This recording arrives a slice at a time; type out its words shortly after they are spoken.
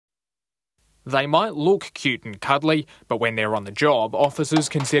They might look cute and cuddly, but when they're on the job, officers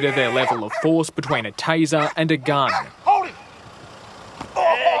consider their level of force between a taser and a gun. Hold him!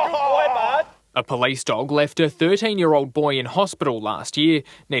 Yeah, good boy, bud. A police dog left a 13-year-old boy in hospital last year,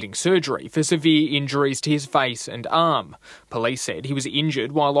 needing surgery for severe injuries to his face and arm. Police said he was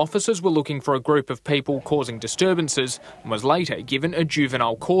injured while officers were looking for a group of people causing disturbances and was later given a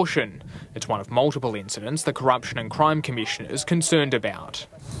juvenile caution. It's one of multiple incidents the Corruption and Crime Commissioner is concerned about.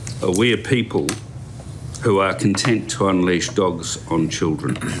 We are people who are content to unleash dogs on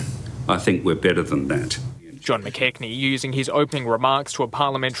children. I think we're better than that. John McKechnie using his opening remarks to a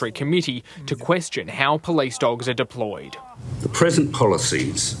parliamentary committee to question how police dogs are deployed. The present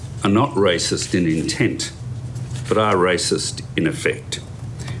policies are not racist in intent, but are racist in effect.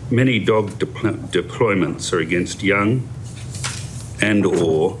 Many dog deployments are against young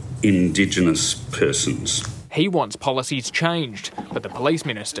and/or Indigenous persons. He wants policies changed, but the police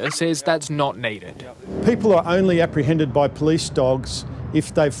minister says that's not needed. People are only apprehended by police dogs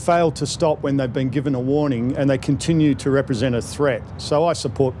if they've failed to stop when they've been given a warning and they continue to represent a threat. So I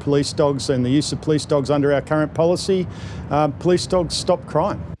support police dogs and the use of police dogs under our current policy. Police dogs stop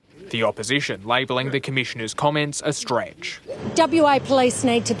crime. The opposition labelling the Commissioner's comments a stretch. WA police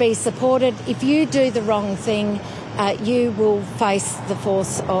need to be supported. If you do the wrong thing, you will face the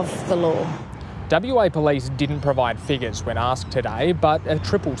force of the law. WA Police didn't provide figures when asked today, but a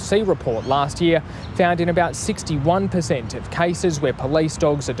CCC report last year found in about 61% of cases where police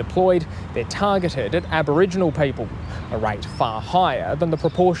dogs are deployed, they're targeted at Aboriginal people, a rate far higher than the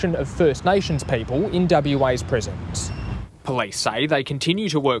proportion of First Nations people in WA's prisons. Police say they continue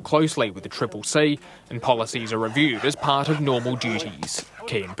to work closely with the CCC and policies are reviewed as part of normal duties.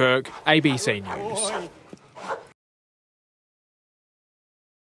 Kean Burke, ABC News.